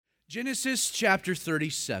Genesis chapter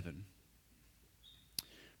 37,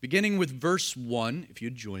 beginning with verse 1, if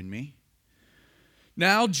you'd join me.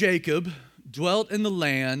 Now Jacob dwelt in the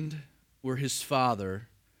land where his father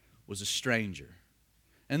was a stranger,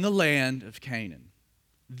 in the land of Canaan.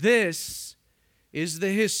 This is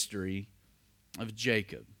the history of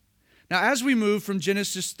Jacob. Now, as we move into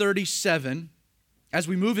Genesis 37,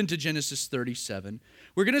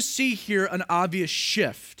 we're going to see here an obvious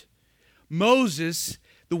shift. Moses,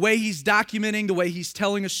 the way he's documenting, the way he's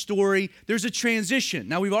telling a story, there's a transition.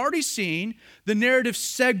 Now, we've already seen the narrative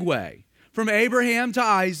segue from Abraham to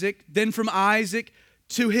Isaac, then from Isaac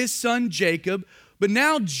to his son Jacob, but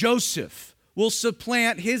now Joseph will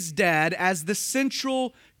supplant his dad as the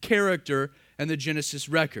central character in the Genesis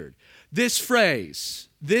record. This phrase,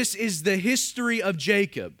 "This is the history of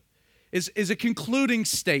Jacob," is a concluding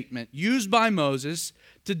statement used by Moses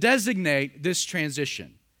to designate this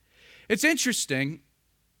transition. It's interesting,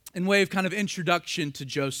 in way of kind of introduction to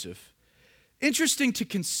Joseph, interesting to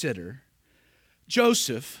consider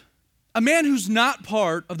Joseph, a man who's not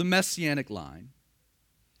part of the Messianic line.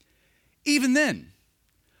 Even then,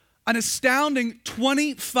 an astounding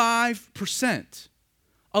 25%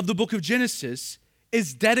 of the book of Genesis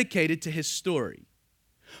is dedicated to his story.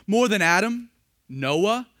 More than Adam,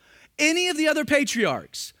 Noah, any of the other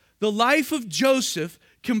patriarchs, the life of Joseph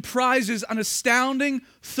comprises an astounding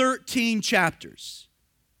 13 chapters.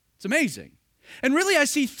 It's amazing. And really, I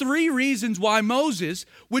see three reasons why Moses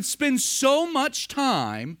would spend so much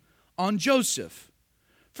time on Joseph.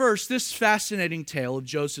 First, this fascinating tale of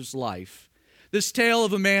Joseph's life. This tale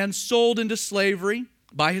of a man sold into slavery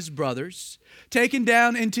by his brothers, taken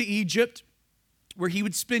down into Egypt, where he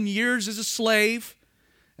would spend years as a slave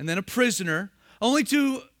and then a prisoner, only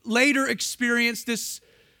to later experience this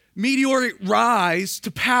meteoric rise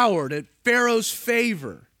to power, to Pharaoh's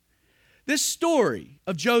favor. This story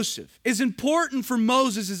of Joseph is important for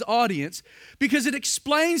Moses' audience because it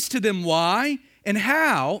explains to them why and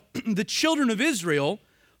how the children of Israel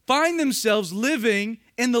find themselves living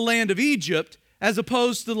in the land of Egypt as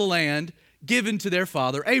opposed to the land given to their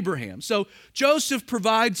father Abraham. So Joseph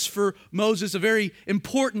provides for Moses a very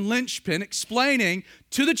important linchpin explaining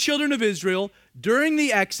to the children of Israel during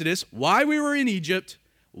the Exodus why we were in Egypt,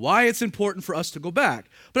 why it's important for us to go back.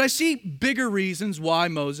 But I see bigger reasons why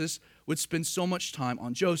Moses would spend so much time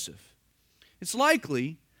on Joseph. It's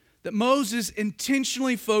likely that Moses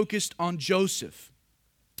intentionally focused on Joseph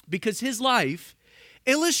because his life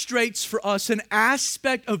illustrates for us an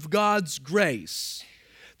aspect of God's grace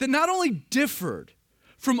that not only differed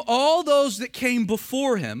from all those that came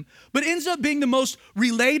before him, but ends up being the most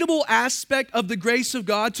relatable aspect of the grace of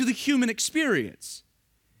God to the human experience.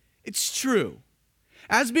 It's true.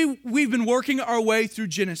 As we've been working our way through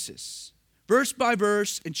Genesis, verse by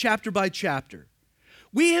verse and chapter by chapter,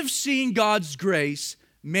 we have seen God's grace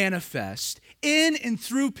manifest in and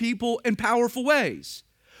through people in powerful ways.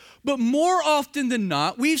 But more often than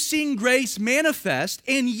not, we've seen grace manifest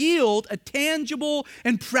and yield a tangible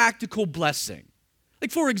and practical blessing.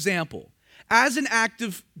 Like, for example, as an act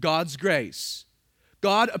of God's grace,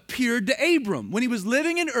 God appeared to Abram when he was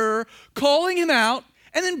living in Ur, calling him out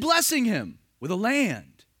and then blessing him with a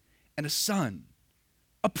land and a son.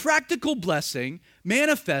 A practical blessing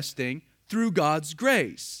manifesting through God's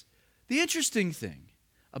grace. The interesting thing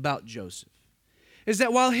about Joseph is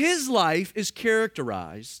that while his life is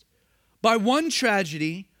characterized by one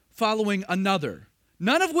tragedy following another,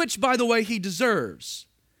 none of which, by the way, he deserves,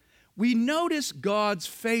 we notice God's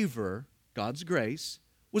favor, God's grace,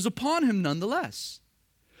 was upon him nonetheless.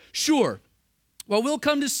 Sure, well, we'll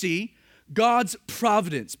come to see God's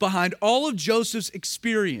providence behind all of Joseph's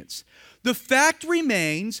experience. The fact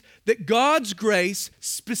remains that God's grace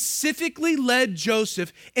specifically led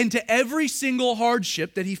Joseph into every single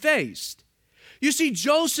hardship that he faced. You see,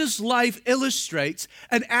 Joseph's life illustrates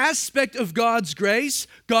an aspect of God's grace,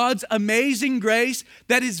 God's amazing grace,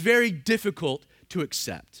 that is very difficult to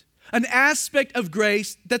accept. An aspect of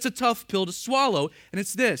grace that's a tough pill to swallow, and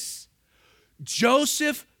it's this: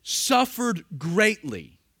 Joseph suffered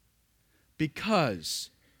greatly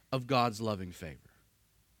because of God's loving favor.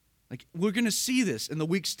 Like, we're going to see this in the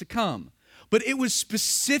weeks to come. But it was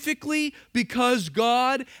specifically because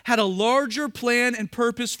God had a larger plan and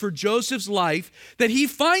purpose for Joseph's life that he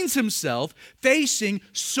finds himself facing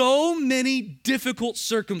so many difficult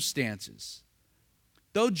circumstances.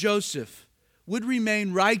 Though Joseph would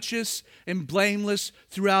remain righteous and blameless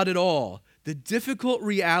throughout it all, the difficult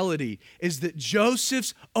reality is that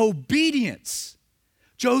Joseph's obedience,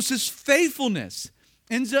 Joseph's faithfulness,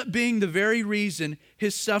 ends up being the very reason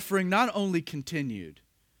his suffering not only continued,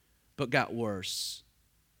 but got worse.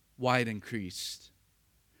 Why it increased.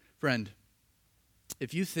 Friend,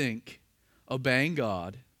 if you think obeying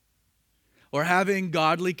God or having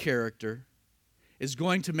godly character is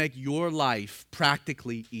going to make your life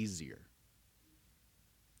practically easier,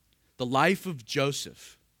 the life of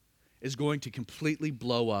Joseph is going to completely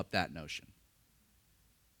blow up that notion.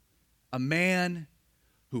 A man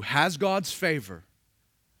who has God's favor,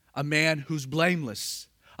 a man who's blameless,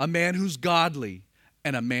 a man who's godly,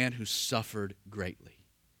 and a man who suffered greatly.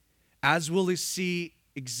 As we'll see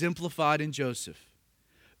exemplified in Joseph,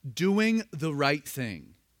 doing the right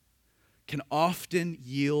thing can often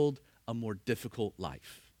yield a more difficult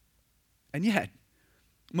life. And yet,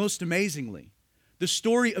 most amazingly, the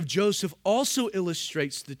story of Joseph also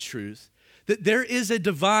illustrates the truth that there is a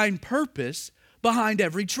divine purpose behind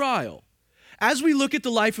every trial. As we look at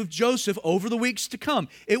the life of Joseph over the weeks to come,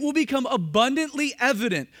 it will become abundantly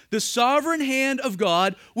evident the sovereign hand of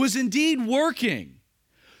God was indeed working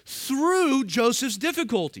through Joseph's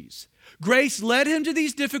difficulties. Grace led him to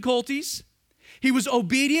these difficulties. He was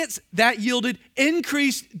obedience that yielded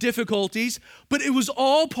increased difficulties, but it was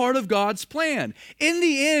all part of God's plan. In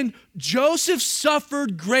the end, Joseph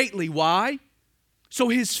suffered greatly. Why? So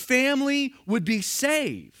his family would be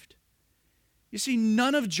saved. You see,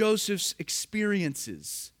 none of Joseph's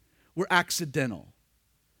experiences were accidental.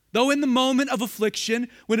 Though in the moment of affliction,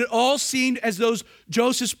 when it all seemed as though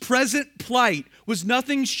Joseph's present plight was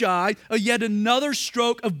nothing shy of yet another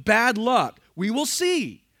stroke of bad luck, we will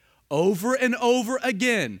see over and over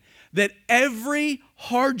again that every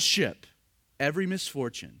hardship, every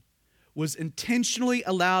misfortune was intentionally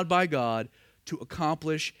allowed by God to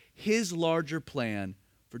accomplish his larger plan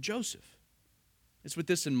for Joseph. It's with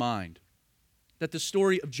this in mind that the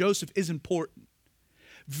story of Joseph is important,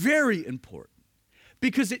 very important,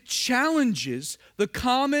 because it challenges the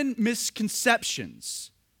common misconceptions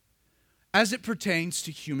as it pertains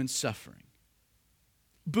to human suffering.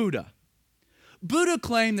 Buddha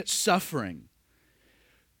claimed that suffering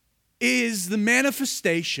is the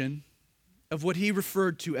manifestation of what he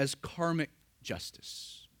referred to as karmic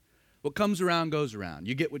justice. What comes around goes around.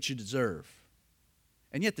 You get what you deserve.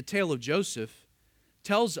 And yet the tale of Joseph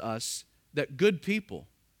tells us that good people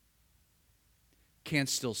can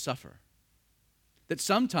still suffer. That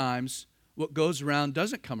sometimes what goes around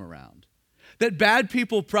doesn't come around. That bad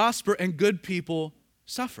people prosper and good people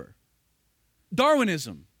suffer.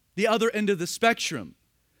 Darwinism, the other end of the spectrum,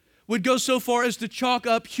 would go so far as to chalk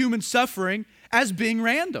up human suffering as being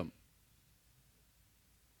random.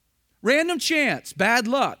 Random chance, bad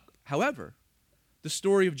luck. However, the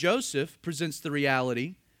story of Joseph presents the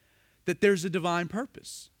reality that there's a divine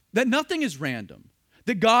purpose, that nothing is random,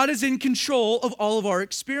 that God is in control of all of our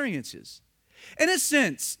experiences. In a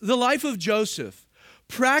sense, the life of Joseph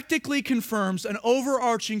practically confirms an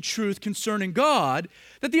overarching truth concerning God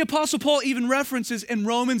that the Apostle Paul even references in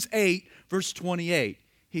Romans 8, verse 28.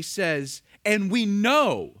 He says, "And we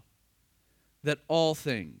know that all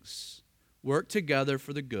things work together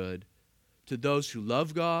for the good to those who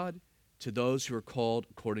love God, to those who are called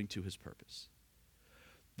according to his purpose."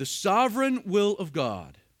 The sovereign will of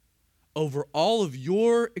God over all of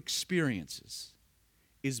your experiences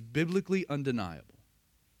is biblically undeniable.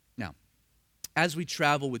 Now, as we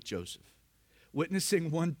travel with Joseph,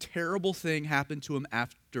 witnessing one terrible thing happen to him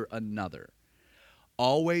after another,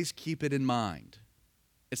 always keep it in mind.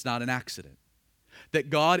 It's not an accident.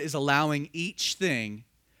 That God is allowing each thing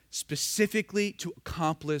specifically to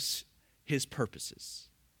accomplish his purposes.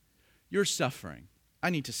 Your suffering,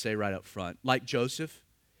 I need to say right up front, like Joseph,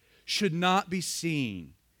 should not be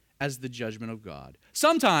seen as the judgment of God.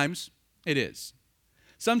 Sometimes it is.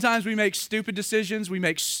 Sometimes we make stupid decisions, we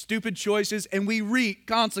make stupid choices, and we reap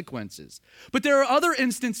consequences. But there are other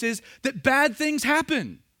instances that bad things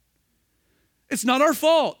happen. It's not our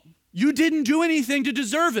fault. You didn't do anything to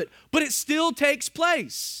deserve it, but it still takes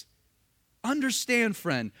place. Understand,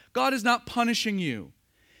 friend, God is not punishing you.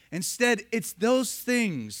 Instead, it's those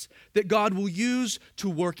things that God will use to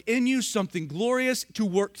work in you something glorious, to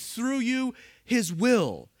work through you his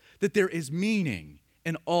will, that there is meaning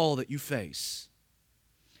in all that you face.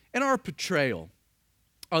 In our portrayal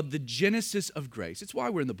of the genesis of grace, it's why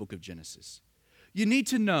we're in the book of Genesis, you need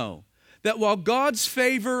to know that while God's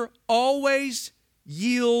favor always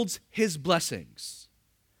yields his blessings,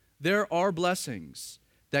 there are blessings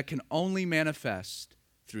that can only manifest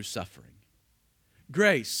through suffering.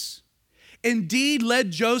 Grace indeed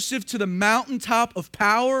led Joseph to the mountaintop of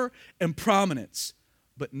power and prominence,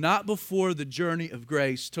 but not before the journey of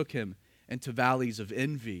grace took him into valleys of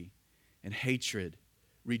envy and hatred,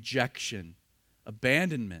 rejection,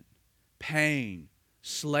 abandonment, pain,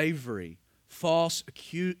 slavery, false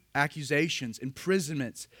accusations,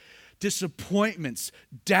 imprisonments, disappointments,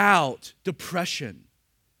 doubt, depression.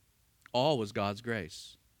 All was God's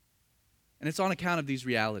grace. And it's on account of these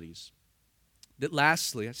realities that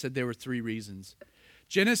lastly, I said there were 3 reasons.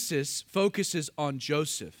 Genesis focuses on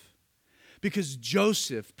Joseph because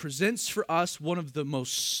Joseph presents for us one of the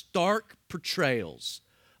most stark portrayals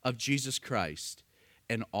of Jesus Christ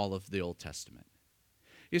in all of the Old Testament.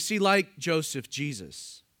 You see, like Joseph,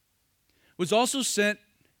 Jesus was also sent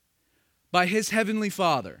by his heavenly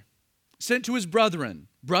Father, sent to his brethren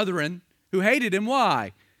who hated him.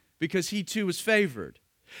 Why? Because he too was favored.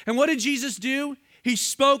 And what did Jesus do? He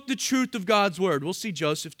spoke the truth of God's word. We'll see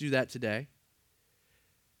Joseph do that today.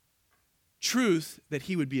 Truth that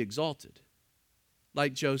he would be exalted.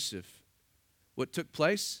 Like Joseph. What took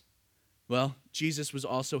place? Well, Jesus was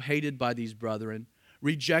also hated by these brethren,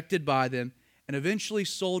 rejected by them, and eventually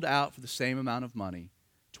sold out for the same amount of money,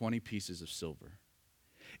 20 pieces of silver.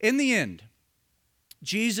 In the end,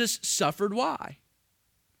 Jesus suffered why?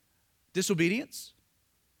 Disobedience?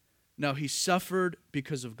 No, he suffered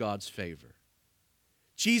because of God's favor.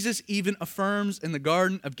 Jesus even affirms in the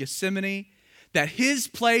Garden of Gethsemane that his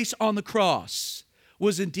place on the cross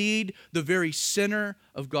was indeed the very center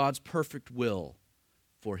of God's perfect will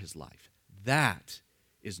for his life. That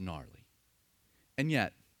is gnarly. And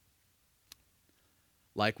yet,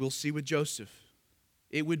 like we'll see with Joseph,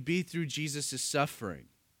 it would be through Jesus' suffering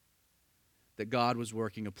that God was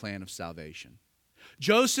working a plan of salvation.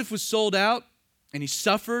 Joseph was sold out and he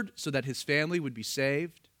suffered so that his family would be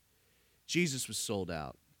saved. Jesus was sold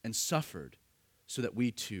out and suffered so that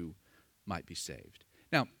we too might be saved.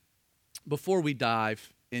 Now, before we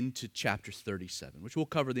dive into chapter 37, which we'll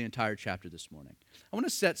cover the entire chapter this morning, I want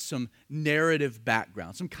to set some narrative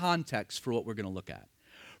background, some context for what we're going to look at.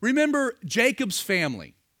 Remember Jacob's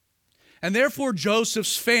family, and therefore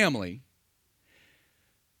Joseph's family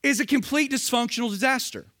is a complete dysfunctional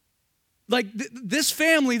disaster. Like this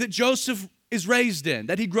family that Joseph is raised in,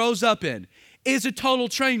 that he grows up in, is a total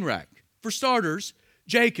train wreck. For starters,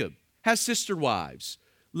 Jacob has sister wives,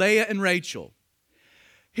 Leah and Rachel.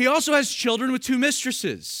 He also has children with 2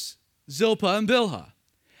 mistresses, Zilpah and Bilhah.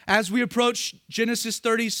 As we approach Genesis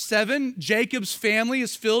 37, Jacob's family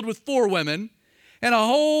is filled with 4 women and a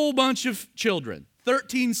whole bunch of children,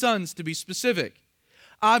 13 sons to be specific.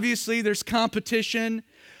 Obviously, there's competition,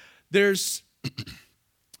 there's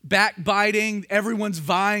backbiting, everyone's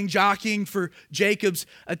vying, jockeying for Jacob's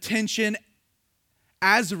attention.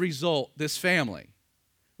 As a result, this family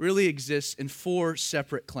really exists in 4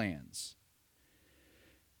 separate clans.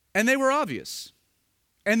 And they were obvious.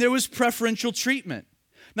 And there was preferential treatment.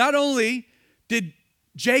 Not only did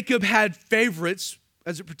Jacob had favorites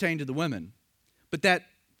as it pertained to the women, but that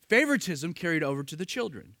favoritism carried over to the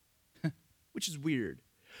children, which is weird.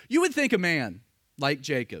 You would think a man like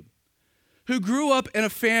Jacob, who grew up in a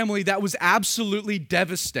family that was absolutely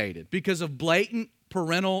devastated because of blatant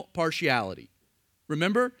parental partiality.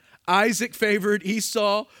 Remember, Isaac favored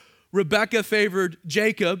Esau, Rebekah favored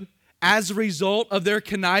Jacob. As a result of their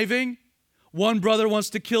conniving, one brother wants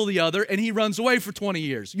to kill the other, and he runs away for 20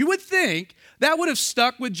 years. You would think that would have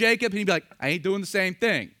stuck with Jacob, and he'd be like, I ain't doing the same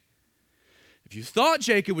thing. If you thought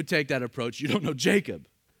Jacob would take that approach, you don't know Jacob.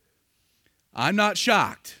 I'm not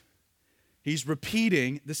shocked. He's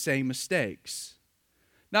repeating the same mistakes.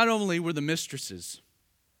 Not only were the mistresses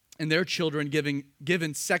and their children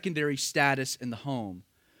given secondary status in the home,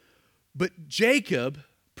 but Jacob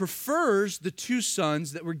prefers the 2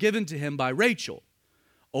 sons that were given to him by Rachel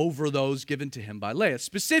over those given to him by Leah.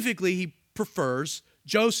 Specifically, he prefers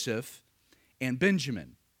Joseph and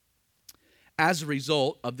Benjamin. As a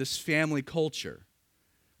result of this family culture,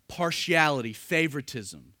 partiality,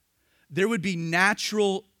 favoritism, there would be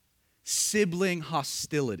natural sibling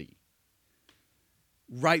hostility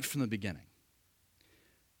right from the beginning.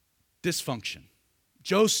 Dysfunction.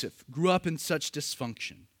 Joseph grew up in such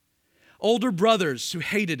dysfunction. Older brothers who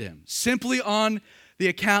hated him simply on the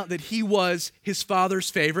account that he was his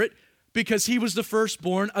father's favorite because he was the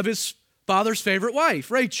firstborn of his father's favorite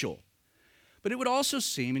wife, Rachel. But it would also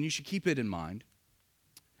seem, and you should keep it in mind,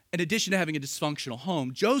 in addition to having a dysfunctional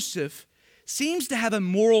home, Joseph seems to have a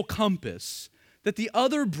moral compass that the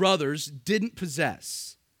other brothers didn't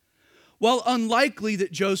possess. While unlikely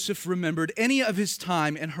that Joseph remembered any of his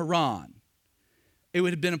time in Haran, it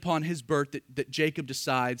would have been upon his birth that Jacob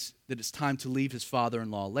decides that it's time to leave his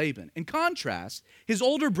father-in-law Laban. In contrast, his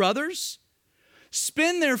older brothers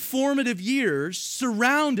spend their formative years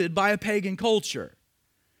surrounded by a pagan culture.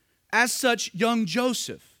 As such, young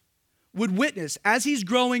Joseph would witness, as he's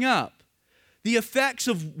growing up, the effects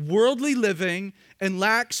of worldly living and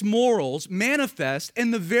lax morals manifest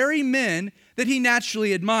in the very men that he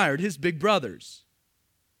naturally admired, his big brothers.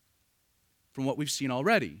 from what we've seen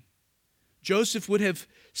already. Joseph would have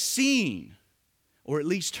seen, or at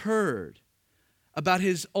least heard, about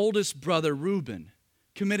his oldest brother Reuben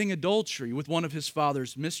committing adultery with one of his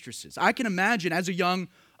father's mistresses. I can imagine as a young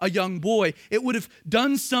boy, it would have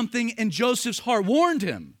done something in Joseph's heart, warned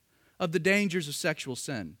him of the dangers of sexual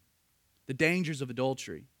sin, the dangers of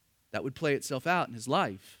adultery that would play itself out in his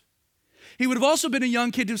life. He would have also been a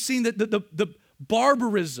young kid to have seen the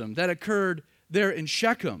barbarism that occurred there in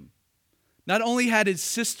Shechem. Not only had his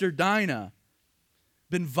sister Dinah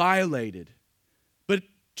been violated, but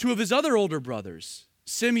two of his other older brothers,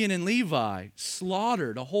 Simeon and Levi,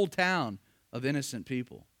 slaughtered a whole town of innocent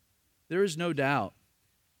people. There is no doubt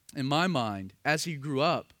in my mind, as he grew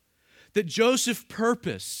up, that Joseph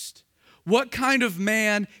purposed what kind of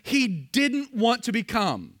man he didn't want to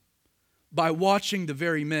become by watching the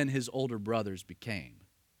very men his older brothers became.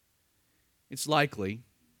 It's likely,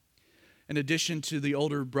 in addition to the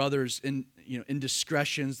older brothers'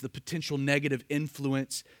 indiscretions, the potential negative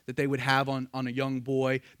influence that they would have on a young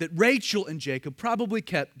boy, that Rachel and Jacob probably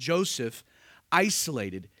kept Joseph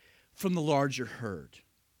isolated from the larger herd.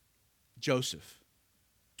 Joseph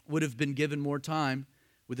would have been given more time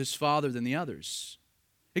with his father than the others,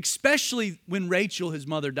 especially when Rachel, his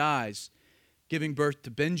mother, dies, giving birth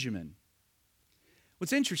to Benjamin.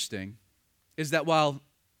 What's interesting is that while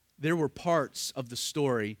there were parts of the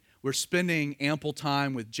story where spending ample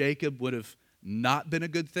time with Jacob would have not been a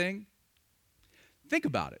good thing, think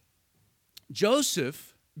about it.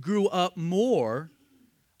 Joseph grew up more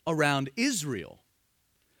around Israel,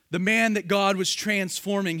 the man that God was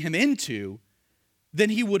transforming him into, than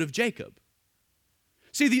he would of Jacob.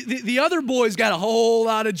 See, the other boys got a whole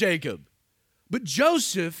lot of Jacob, but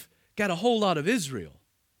Joseph got a whole lot of Israel.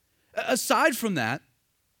 Aside from that,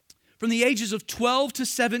 from the ages of 12 to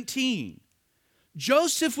 17,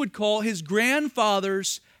 Joseph would call his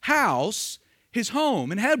grandfather's house his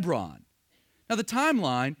home in Hebron. Now, the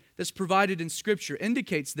timeline that's provided in Scripture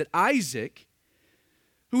indicates that Isaac,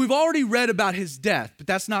 who we've already read about his death, but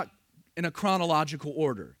that's not in a chronological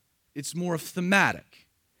order. It's more thematic.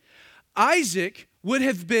 Isaac would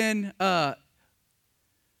have been, there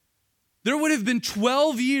would have been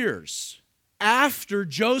 12 years after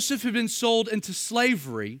Joseph had been sold into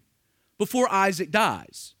slavery before Isaac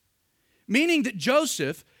dies. Meaning that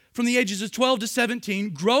Joseph, from the ages of 12 to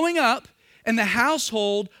 17, growing up in the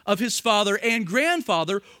household of his father and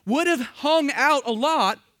grandfather, would have hung out a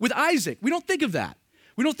lot with Isaac. We don't think of that.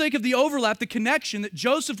 We don't think of the overlap, the connection that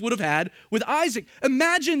Joseph would have had with Isaac.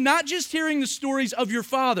 Imagine not just hearing the stories of your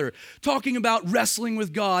father, talking about wrestling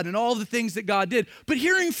with God and all the things that God did, but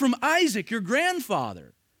hearing from Isaac, your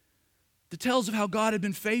grandfather, the tales of how God had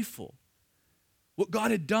been faithful, what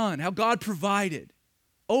God had done, how God provided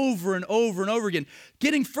over and over and over again,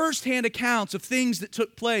 getting firsthand accounts of things that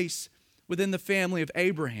took place within the family of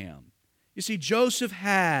Abraham. You see, Joseph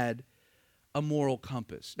had a moral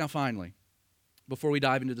compass. Now, finally, before we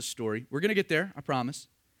dive into the story, we're going to get there, I promise.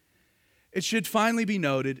 It should finally be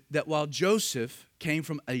noted that while Joseph came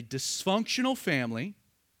from a dysfunctional family,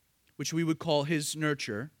 which we would call his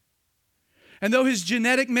nurture, and though his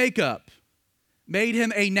genetic makeup made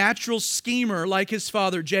him a natural schemer like his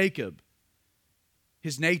father Jacob,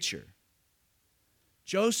 his nature,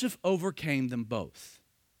 Joseph overcame them both.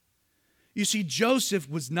 You see, Joseph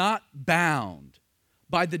was not bound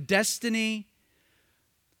by the destiny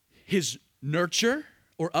his nurture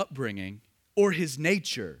or upbringing or his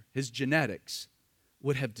nature, his genetics,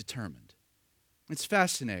 would have determined. It's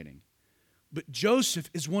fascinating. But Joseph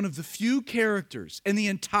is one of the few characters in the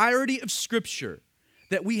entirety of Scripture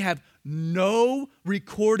that we have no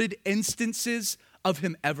recorded instances of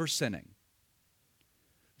him ever sinning.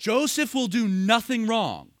 Joseph will do nothing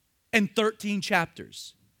wrong in 13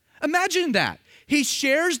 chapters. Imagine that. He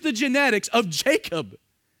shares the genetics of Jacob.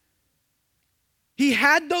 He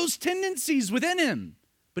had those tendencies within him,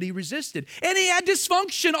 but he resisted. And he had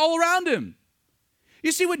dysfunction all around him.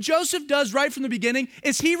 You see, what Joseph does right from the beginning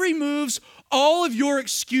is he removes all of your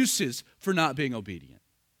excuses for not being obedient.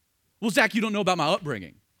 Well, Zach, you don't know about my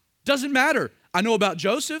upbringing. Doesn't matter. I know about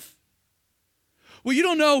Joseph. Well, you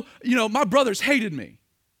don't know, my brothers hated me.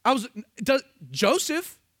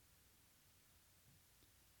 Joseph?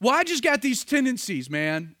 Well, I just got these tendencies,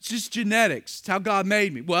 man. It's just genetics. It's how God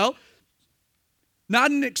made me. Well, not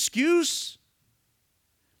an excuse.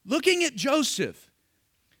 Looking at Joseph,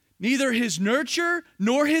 neither his nurture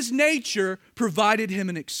nor his nature provided him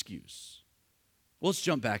an excuse. Well, let's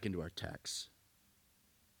jump back into our text.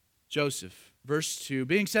 Joseph, verse 2,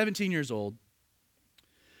 being 17 years old,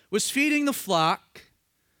 was feeding the flock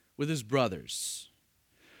with his brothers.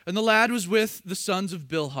 And the lad was with the sons of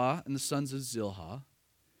Bilhah and the sons of Zilhah,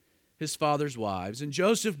 his father's wives, and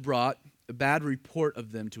Joseph brought a bad report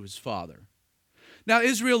of them to his father. Now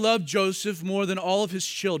Israel loved Joseph more than all of his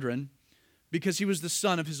children because he was the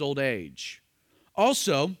son of his old age.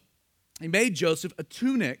 Also, he made Joseph a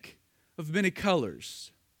tunic of many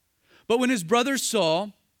colors. But when his brothers saw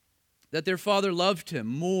that their father loved him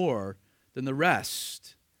more than the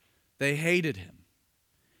rest, they hated him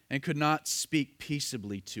and could not speak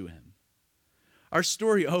peaceably to him. Our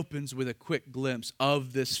story opens with a quick glimpse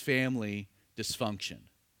of this family dysfunction.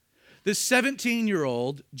 This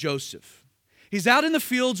 17-year-old Joseph, he's out in the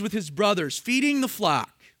fields with his brothers, feeding the flock.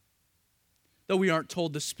 Though we aren't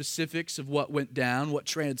told the specifics of what went down, what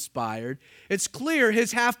transpired, it's clear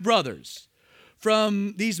his half-brothers,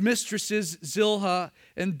 from these mistresses, Zilpah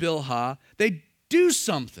and Bilhah, they do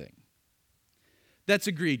something that's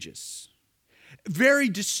egregious, very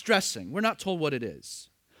distressing. We're not told what it is.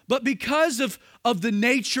 But because of the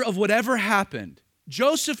nature of whatever happened,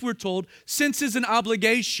 Joseph, we're told, senses an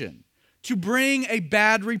obligation to bring a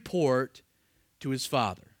bad report to his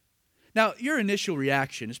father. Now, your initial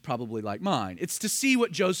reaction is probably like mine. It's to see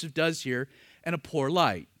what Joseph does here in a poor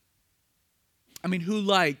light. I mean, who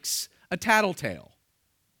likes a tattletale?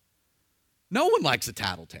 No one likes a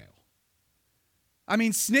tattletale. I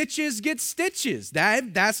mean, snitches get stitches.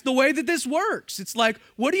 That's the way that this works. It's like,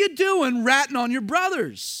 what are you doing ratting on your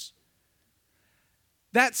brothers?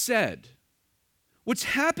 That said, what's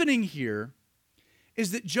happening here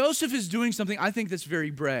is that Joseph is doing something I think that's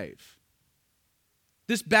very brave.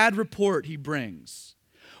 This bad report he brings.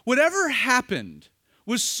 Whatever happened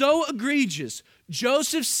was so egregious,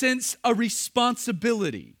 Joseph sensed a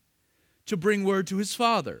responsibility to bring word to his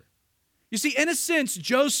father. You see, in a sense,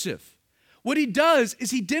 Joseph, what he does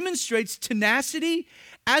is he demonstrates tenacity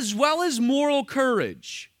as well as moral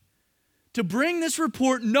courage to bring this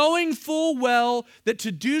report, knowing full well that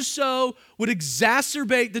to do so would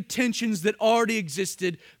exacerbate the tensions that already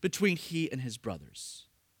existed between he and his brothers.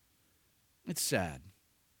 It's sad,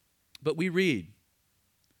 but we read,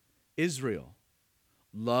 Israel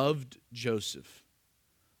loved Joseph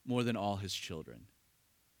more than all his children.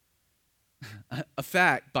 A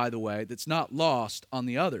fact, by the way, that's not lost on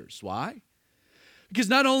the others. Why? Because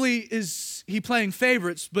not only is he playing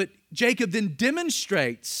favorites, but Jacob then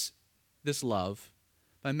demonstrates this love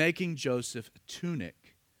by making Joseph a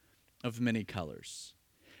tunic of many colors.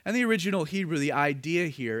 And the original Hebrew, the idea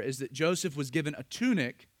here is that Joseph was given a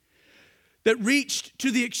tunic that reached to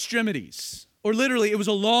the extremities, or literally it was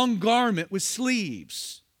a long garment with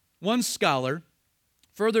sleeves. One scholar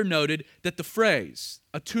further noted that the phrase,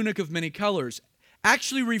 a tunic of many colors,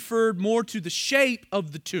 actually referred more to the shape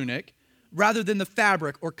of the tunic rather than the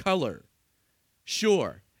fabric or color.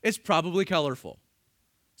 Sure, it's probably colorful.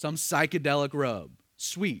 Some psychedelic robe.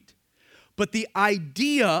 Sweet. But the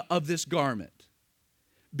idea of this garment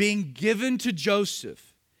being given to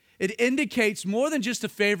Joseph, it indicates more than just a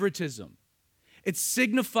favoritism. It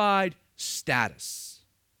signified status.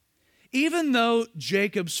 Even though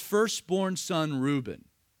Jacob's firstborn son, Reuben,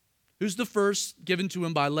 who's the first given to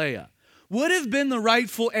him by Leah, would have been the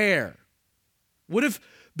rightful heir, would have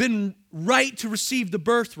been right to receive the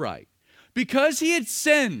birthright, because he had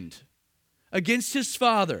sinned against his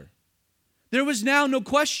father, there was now no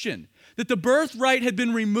question that the birthright had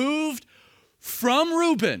been removed from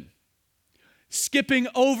Reuben, skipping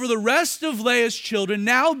over the rest of Leah's children,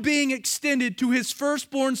 now being extended to his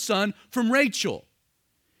firstborn son from Rachel.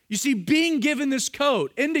 You see, being given this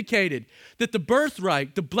coat indicated that the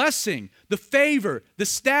birthright, the blessing, the favor, the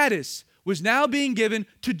status was now being given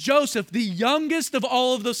to Joseph, the youngest of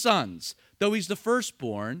all of the sons, though he's the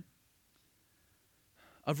firstborn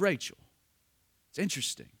of Rachel. It's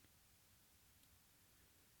interesting.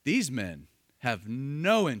 These men have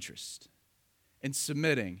no interest in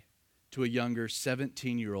submitting to a younger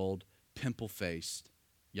 17-year-old pimple-faced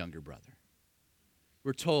younger brother.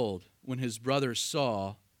 We're told when his brothers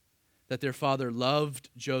saw that their father loved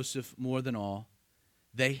Joseph more than all,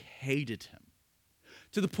 they hated him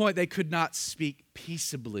to the point they could not speak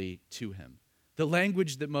peaceably to him. The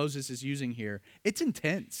language that Moses is using here, it's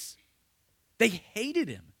intense. They hated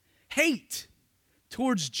him. Hate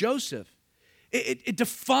towards Joseph. It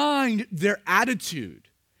defined their attitude.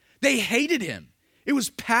 They hated him. It was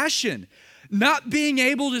passion. Not being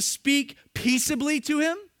able to speak peaceably to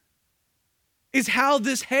him is how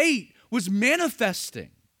this hate was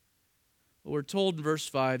manifesting. But we're told in verse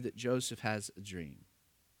 5 that Joseph has a dream.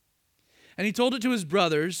 And he told it to his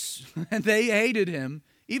brothers, and they hated him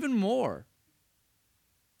even more.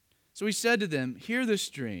 So he said to them, "Hear this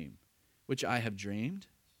dream, which I have dreamed.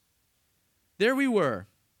 There we were,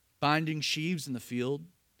 binding sheaves in the field.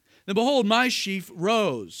 Then behold, my sheaf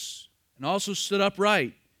rose and also stood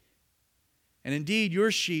upright And indeed,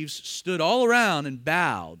 your sheaves stood all around and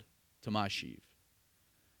bowed to my sheaf.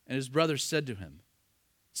 And his brothers said to him,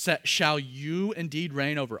 shall you indeed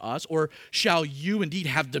reign over us? Or shall you indeed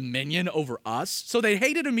have dominion over us? So they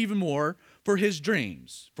hated him even more for his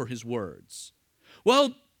dreams, for his words.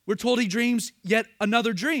 Well, we're told he dreams yet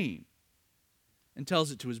another dream and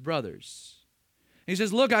tells it to his brothers. And he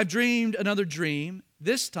says, look, I've dreamed another dream.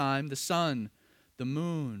 This time the sun, the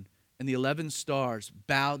moon, and the 11 stars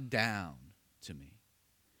bowed down to me.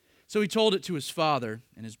 So he told it to his father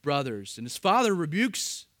and his brothers, and his father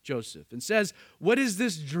rebukes Joseph and says, what is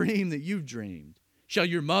this dream that you've dreamed? Shall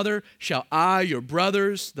your mother, shall I, your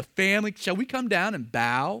brothers, the family, shall we come down and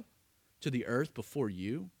bow to the earth before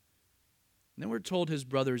you? And then we're told his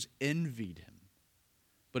brothers envied him,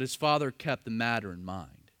 but his father kept the matter in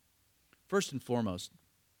mind. First and foremost,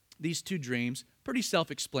 these two dreams, pretty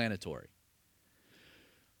self-explanatory.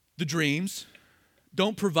 The dreams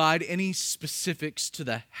don't provide any specifics to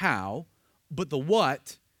the how, but the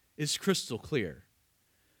what is crystal clear.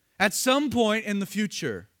 At some point in the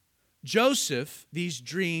future, Joseph, these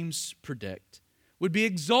dreams predict, would be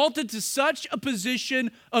exalted to such a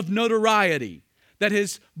position of notoriety that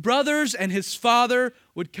his brothers and his father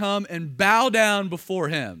would come and bow down before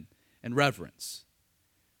him in reverence.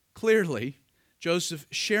 Clearly, Joseph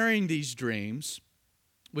sharing these dreams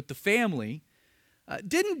with the family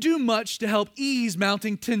didn't do much to help ease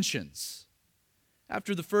mounting tensions.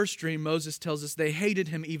 After the first dream, Moses tells us they hated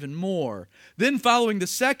him even more. Then following the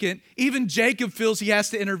second, even Jacob feels he has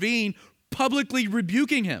to intervene, publicly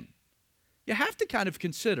rebuking him. You have to kind of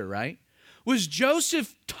consider, right? Was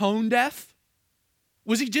Joseph tone deaf?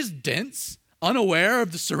 Was he just dense, unaware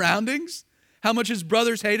of the surroundings? How much his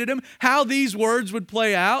brothers hated him? How these words would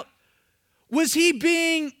play out? Was he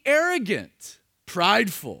being arrogant,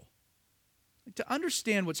 prideful? To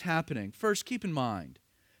understand what's happening, first keep in mind,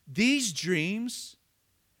 these dreams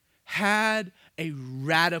had a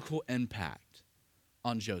radical impact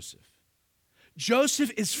on Joseph.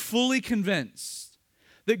 Joseph is fully convinced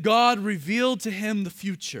that God revealed to him the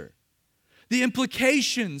future. The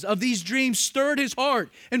implications of these dreams stirred his heart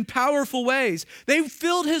in powerful ways. They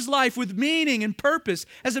filled his life with meaning and purpose.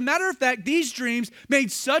 As a matter of fact, these dreams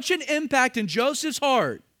made such an impact in Joseph's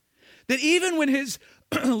heart that even when his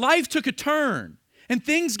life took a turn and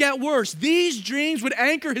things got worse, these dreams would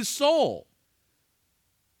anchor his soul.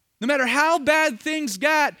 No matter how bad things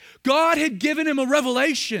got, God had given him a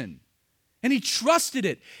revelation, and he trusted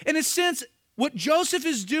it. In a sense, what Joseph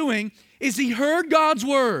is doing is he heard God's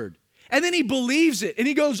word, and then he believes it, and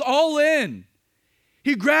he goes all in.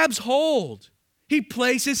 He grabs hold. He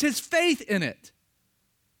places his faith in it.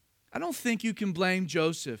 I don't think you can blame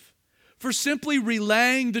Joseph for simply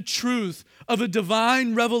relaying the truth of a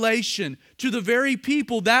divine revelation to the very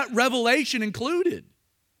people that revelation included.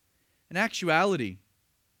 In actuality,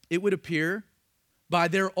 it would appear by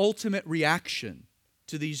their ultimate reaction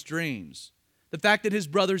to these dreams, the fact that his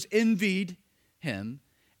brothers envied him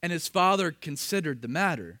and his father considered the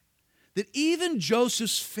matter, that even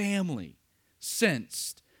Joseph's family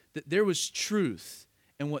sensed that there was truth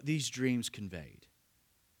in what these dreams conveyed.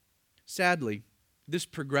 Sadly, this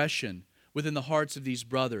progression within the hearts of these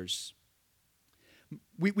brothers,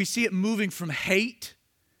 we see it moving from hate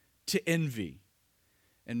to envy.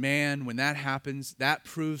 And man, when that happens, that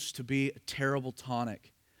proves to be a terrible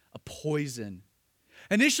tonic, a poison.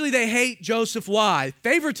 Initially, they hate Joseph. Why?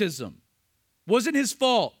 Favoritism. Wasn't his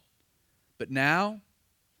fault. But now,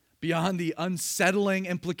 beyond the unsettling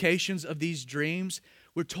implications of these dreams,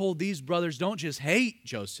 we're told these brothers don't just hate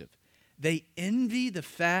Joseph. They envy the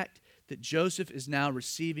fact that Joseph is now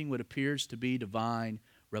receiving what appears to be divine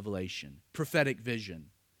revelation, prophetic vision.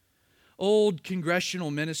 Old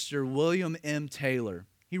congressional minister William M. Taylor,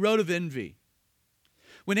 he wrote of envy.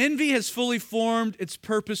 When envy has fully formed its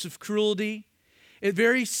purpose of cruelty, it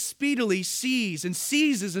very speedily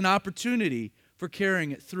seizes an opportunity for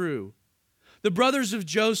carrying it through. The brothers of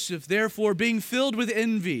Joseph, therefore, being filled with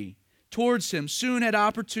envy towards him, soon had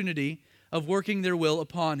opportunity of working their will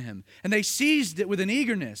upon him. And they seized it with an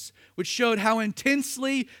eagerness which showed how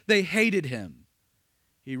intensely they hated him.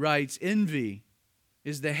 He writes, envy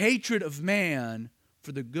is the hatred of man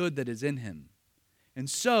for the good that is in him. And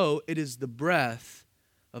so it is the breath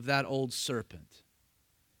of that old serpent.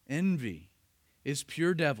 Envy is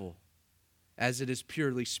pure devil as it is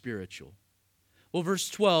purely spiritual. Well, verse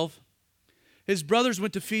 12, his brothers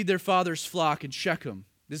went to feed their father's flock in Shechem.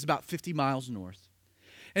 This is about 50 miles north.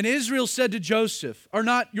 And Israel said to Joseph, are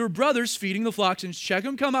not your brothers feeding the flocks in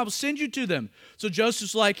Shechem? Come, I will send you to them. So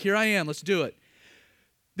Joseph's like, here I am, let's do it.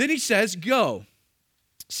 Then he says, go,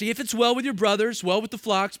 see if it's well with your brothers, well with the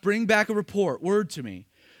flocks, bring back a report, word to me.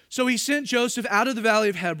 So he sent Joseph out of the valley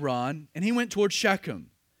of Hebron, and he went toward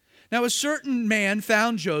Shechem. Now a certain man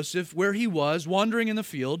found Joseph where he was, wandering in the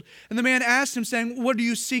field, and the man asked him, saying, "What are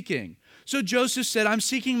you seeking?" So Joseph said, "I'm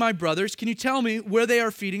seeking my brothers. Can you tell me where they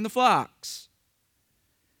are feeding the flocks?"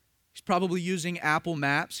 He's probably using Apple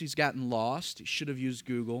Maps. He's gotten lost. He should have used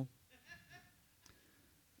Google.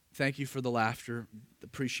 Thank you for the laughter.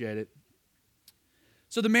 Appreciate it.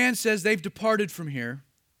 So the man says, "They've departed from here,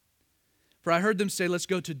 for I heard them say, 'Let's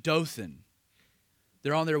go to Dothan.'"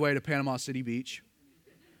 They're on their way to Panama City Beach.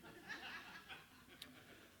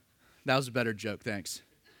 That was a better joke, thanks.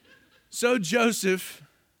 So Joseph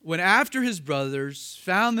went after his brothers,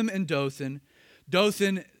 found them in Dothan.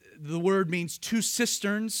 Dothan, the word means two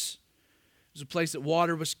cisterns. It was a place that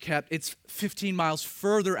water was kept. It's 15 miles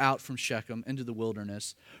further out from Shechem into the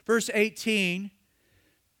wilderness. Verse 18,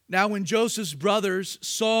 now when Joseph's brothers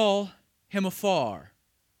saw him afar,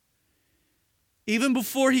 even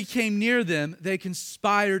before he came near them, they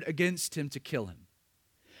conspired against him to kill him.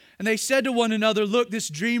 And they said to one another, "Look, this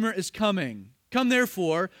dreamer is coming. Come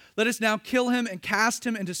therefore, let us now kill him and cast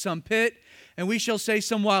him into some pit, and we shall say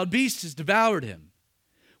some wild beast has devoured him.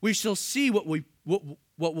 We shall see what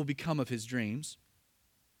will become of his dreams."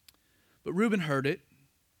 But Reuben heard it,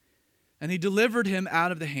 and he delivered him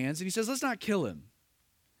out of the hands, and he says, "Let's not kill him."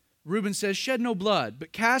 Reuben says, "Shed no blood,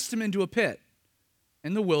 but cast him into a pit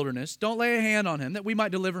in the wilderness. Don't lay a hand on him, that we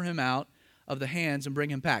might deliver him out of the hands and bring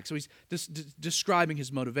him back." So he's describing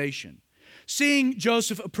his motivation. Seeing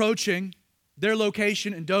Joseph approaching their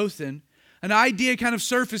location in Dothan, an idea kind of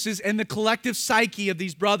surfaces in the collective psyche of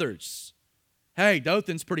these brothers. Hey,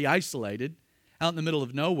 Dothan's pretty isolated, out in the middle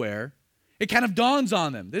of nowhere. It kind of dawns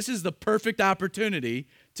on them. This is the perfect opportunity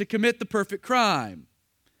to commit the perfect crime.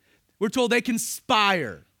 We're told they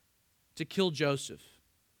conspire to kill Joseph,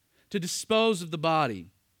 to dispose of the body.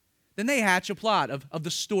 Then they hatch a plot of the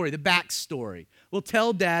story, the backstory. We'll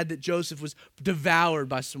tell Dad that Joseph was devoured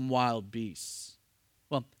by some wild beasts.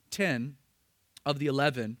 Well, 10 of the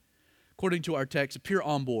 11, according to our text, appear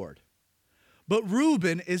on board. But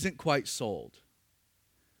Reuben isn't quite sold.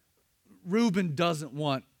 Reuben doesn't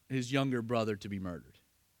want his younger brother to be murdered.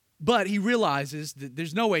 But he realizes that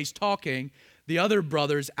there's no way he's talking the other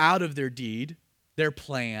brothers out of their deed, their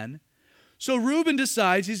plan. So Reuben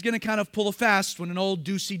decides he's going to kind of pull a fast one, an old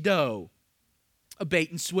deuce-do, a bait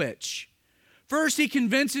and switch. First, he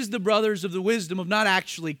convinces the brothers of the wisdom of not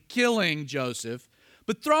actually killing Joseph,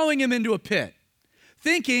 but throwing him into a pit,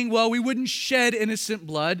 thinking, well, we wouldn't shed innocent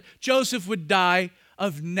blood. Joseph would die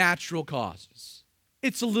of natural causes.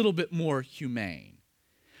 It's a little bit more humane.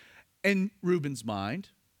 In Reuben's mind,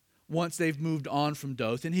 once they've moved on from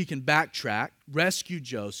Dothan, he can backtrack, rescue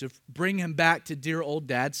Joseph, bring him back to dear old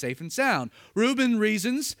Dad safe and sound. Reuben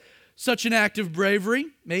reasons such an act of bravery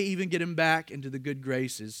may even get him back into the good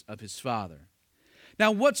graces of his father.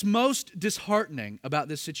 Now, what's most disheartening about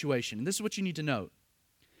this situation, and this is what you need to note,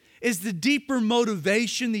 is the deeper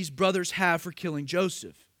motivation these brothers have for killing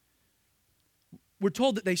Joseph. We're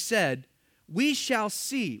told that they said, "We shall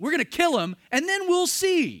see." We're going to kill him, and then we'll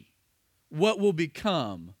see what will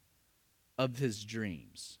become of his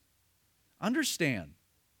dreams. Understand,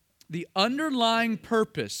 the underlying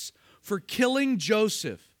purpose for killing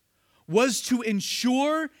Joseph was to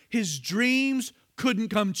ensure his dreams couldn't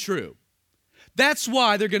come true. That's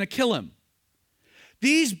why they're going to kill him.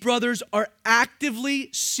 These brothers are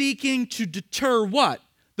actively seeking to deter what?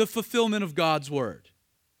 The fulfillment of God's word.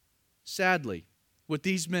 Sadly, what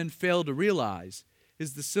these men fail to realize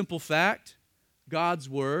is the simple fact, God's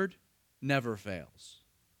word never fails.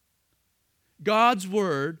 God's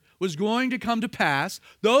word was going to come to pass.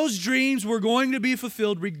 Those dreams were going to be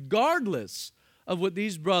fulfilled regardless of what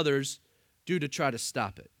these brothers do to try to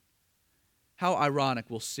stop it. How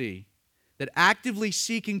ironic, we'll see, that actively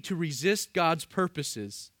seeking to resist God's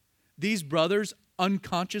purposes, these brothers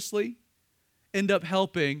unconsciously end up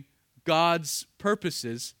helping God's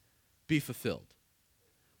purposes be fulfilled.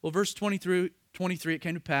 Well, verse 23, it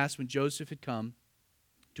came to pass when Joseph had come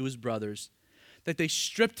to his brothers that they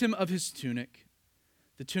stripped him of his tunic,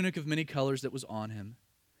 the tunic of many colors that was on him.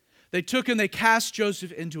 They took him, they cast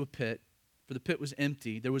Joseph into a pit, for the pit was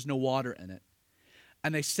empty, there was no water in it.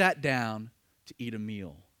 And they sat down to eat a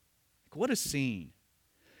meal. Like, what a scene.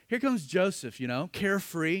 Here comes Joseph,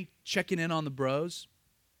 carefree, checking in on the bros.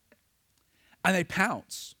 And they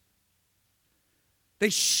pounce. They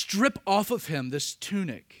strip off of him this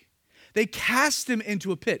tunic. They cast him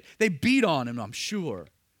into a pit. They beat on him, I'm sure,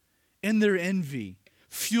 in their envy,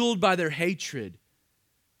 fueled by their hatred.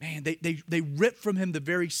 Man, they rip from him the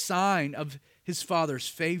very sign of his father's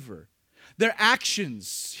favor. Their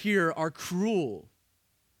actions here are cruel.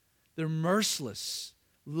 They're merciless,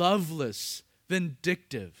 loveless,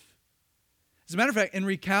 vindictive. As a matter of fact, in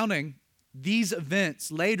recounting these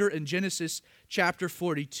events later in Genesis chapter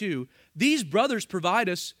 42, these brothers provide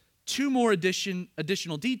us two more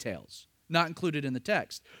additional details not included in the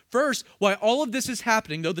text. First, while all of this is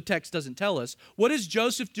happening, though the text doesn't tell us, what is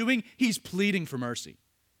Joseph doing? He's pleading for mercy.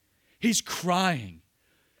 He's crying.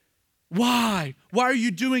 Why? Why are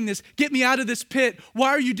you doing this? Get me out of this pit. Why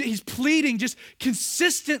are you He's pleading just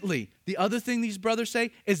consistently. The other thing these brothers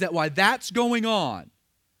say is that while that's going on,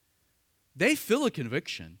 they feel a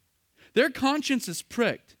conviction. Their conscience is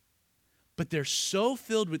pricked, but they're so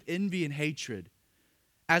filled with envy and hatred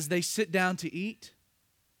as they sit down to eat,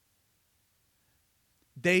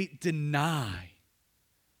 they deny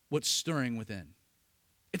what's stirring within.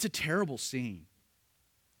 It's a terrible scene.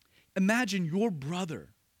 Imagine your brother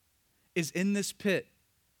is in this pit,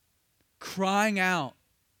 crying out,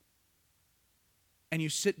 and you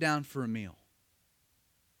sit down for a meal.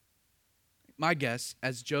 My guess,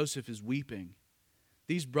 as Joseph is weeping,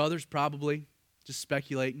 these brothers probably, just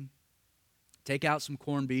speculating, take out some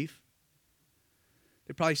corned beef.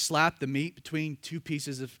 They probably slap the meat between two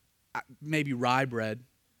pieces of maybe rye bread.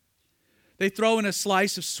 They throw in a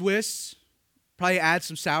slice of Swiss, probably add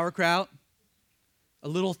some sauerkraut, a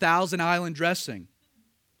little Thousand Island dressing.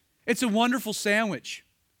 It's a wonderful sandwich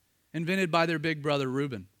invented by their big brother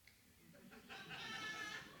Reuben.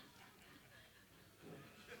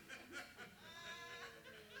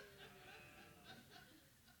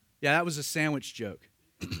 Yeah, that was a sandwich joke.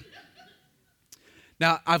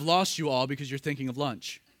 Now, I've lost you all because you're thinking of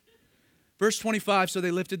lunch. Verse 25, so they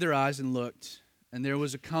lifted their eyes and looked, and there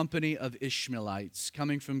was a company of Ishmaelites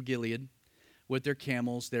coming from Gilead with their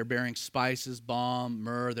camels. They're bearing spices, balm,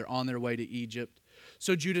 myrrh. They're on their way to Egypt.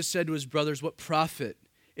 So Judah said to his brothers, what profit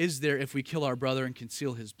is there if we kill our brother and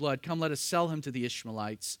conceal his blood? Come, let us sell him to the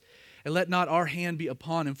Ishmaelites, and let not our hand be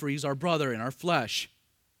upon him, for he's our brother and our flesh.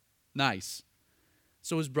 Nice.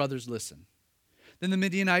 So his brothers listened. Then the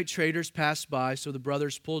Midianite traders passed by, so the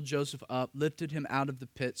brothers pulled Joseph up, lifted him out of the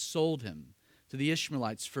pit, sold him to the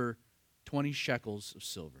Ishmaelites for 20 shekels of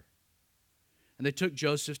silver. And they took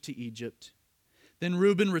Joseph to Egypt. Then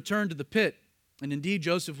Reuben returned to the pit, and indeed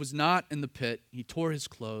Joseph was not in the pit. He tore his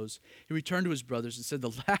clothes. He returned to his brothers and said,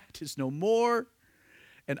 the lad is no more,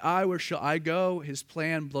 and where shall I go? His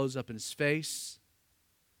plan blows up in his face.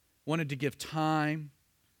 Wanted to give time.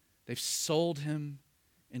 They've sold him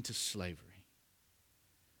into slavery.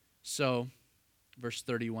 So, verse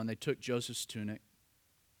 31, they took Joseph's tunic.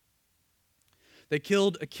 They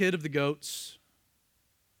killed a kid of the goats,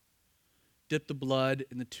 dipped the blood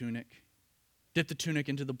in the tunic, dipped the tunic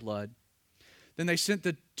into the blood. Then they sent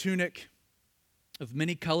the tunic of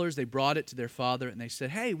many colors. They brought it to their father, and they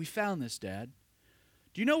said, hey, we found this, Dad.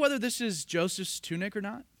 Do you know whether this is Joseph's tunic or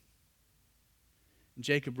not? And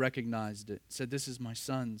Jacob recognized it, said, this is my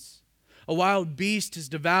son's. A wild beast has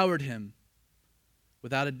devoured him.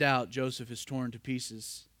 Without a doubt, Joseph is torn to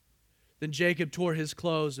pieces. Then Jacob tore his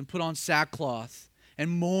clothes and put on sackcloth and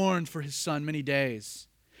mourned for his son many days.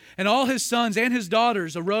 And all his sons and his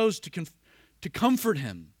daughters arose to comfort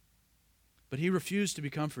him. But he refused to be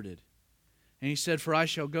comforted. And he said, for I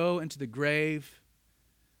shall go into the grave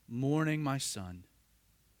mourning my son.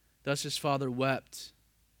 Thus his father wept.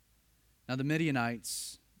 Now the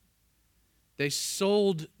Midianites, they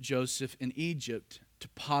sold Joseph in Egypt to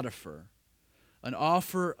Potiphar, an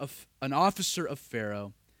officer of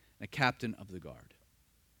Pharaoh, and a captain of the guard.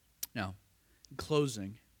 Now, in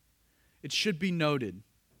closing, it should be noted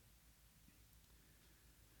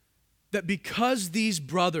that because these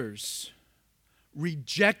brothers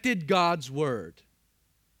rejected God's word,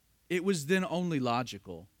 it was then only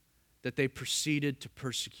logical that they proceeded to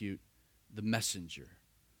persecute the messenger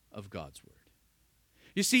of God's word.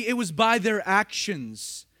 You see, it was by their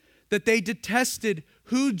actions that they detested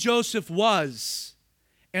who Joseph was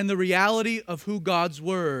and the reality of who God's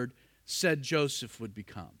word said Joseph would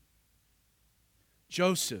become.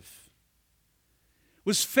 Joseph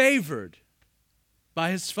was favored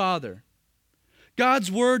by his father. God's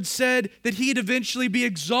word said that he'd eventually be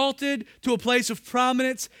exalted to a place of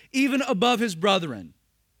prominence even above his brethren.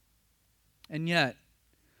 And yet,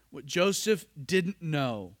 what Joseph didn't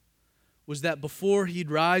know was that before he'd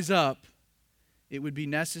rise up, it would be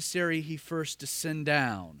necessary he first descend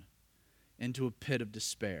down into a pit of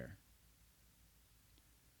despair.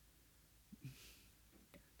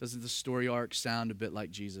 Doesn't the story arc sound a bit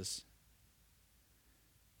like Jesus?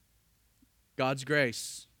 God's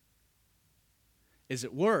grace is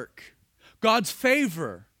at work. God's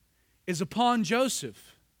favor is upon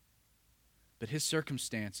Joseph. But his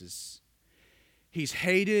circumstances, he's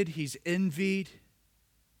hated, he's envied.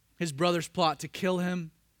 His brothers plot to kill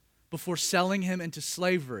him. before selling him into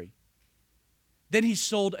slavery. Then he's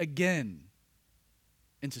sold again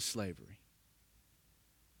into slavery.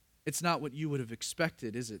 It's not what you would have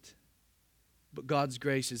expected, is it? But God's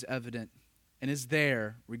grace is evident and is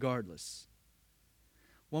there regardless.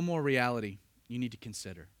 One more reality you need to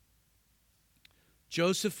consider.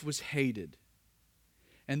 Joseph was hated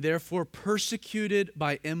and therefore persecuted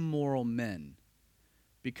by immoral men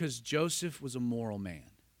because Joseph was a moral man.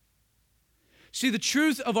 See, the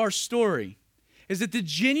truth of our story is that the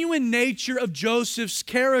genuine nature of Joseph's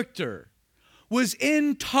character was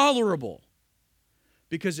intolerable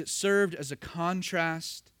because it served as a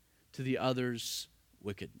contrast to the other's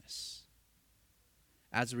wickedness.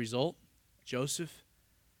 As a result, Joseph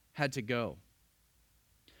had to go.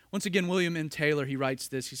 Once again, William M. Taylor, he writes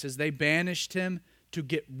this. He says, they banished him to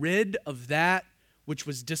get rid of that which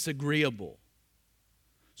was disagreeable.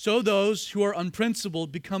 So those who are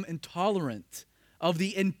unprincipled become intolerant of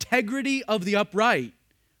the integrity of the upright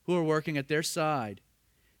who are working at their side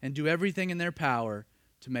and do everything in their power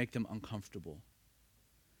to make them uncomfortable.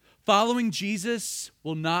 Following Jesus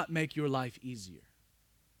will not make your life easier.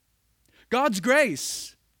 God's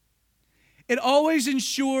grace, it always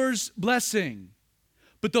ensures blessing,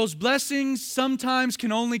 but those blessings sometimes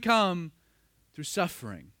can only come through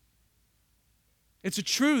suffering. It's a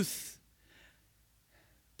truth.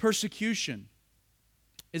 Persecution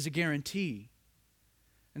is a guarantee.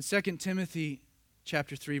 In 2 Timothy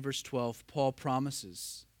chapter 3, verse 12, Paul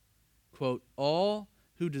promises, quote, all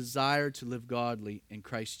who desire to live godly in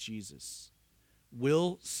Christ Jesus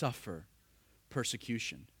will suffer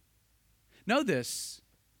persecution. Know this,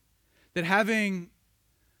 that having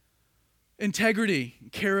integrity,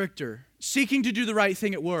 character, seeking to do the right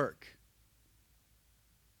thing at work,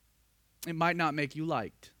 it might not make you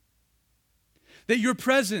liked. That your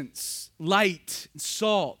presence, light, and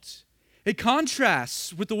salt, it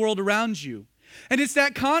contrasts with the world around you. And it's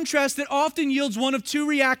that contrast that often yields one of two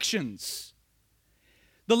reactions.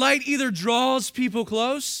 The light either draws people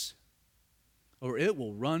close or it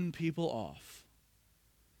will run people off.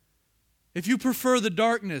 If you prefer the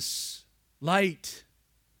darkness, light,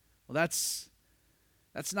 well, that's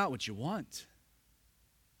not what you want.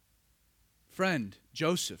 Friend,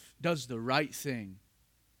 Joseph does the right thing.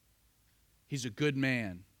 He's a good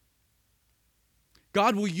man.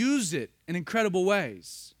 God will use it in incredible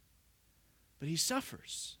ways, but he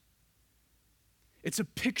suffers. It's a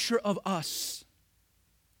picture of us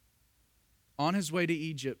on his way to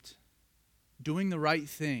Egypt, doing the right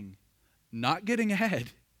thing, not getting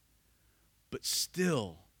ahead, but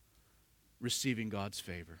still receiving God's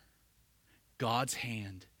favor, God's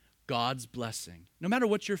hand, God's blessing, no matter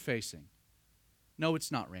what you're facing. No,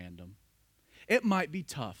 it's not random. It might be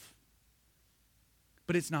tough,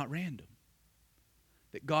 but it's not random.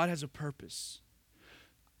 That God has a purpose.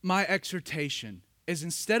 My exhortation is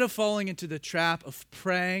instead of falling into the trap of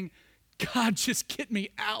praying, God, just get me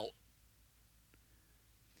out.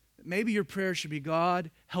 Maybe your prayer should be,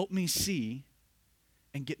 God, help me see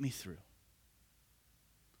and get me through.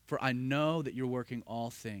 For I know that you're working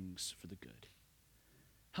all things for the good.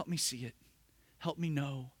 Help me see it. Help me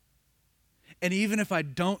know. And even if I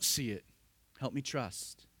don't see it, help me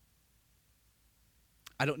trust.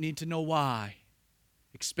 I don't need to know why,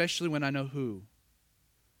 especially when I know who.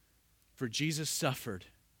 For Jesus suffered,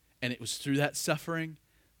 and it was through that suffering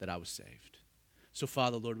that I was saved. So,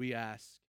 Father, Lord, we ask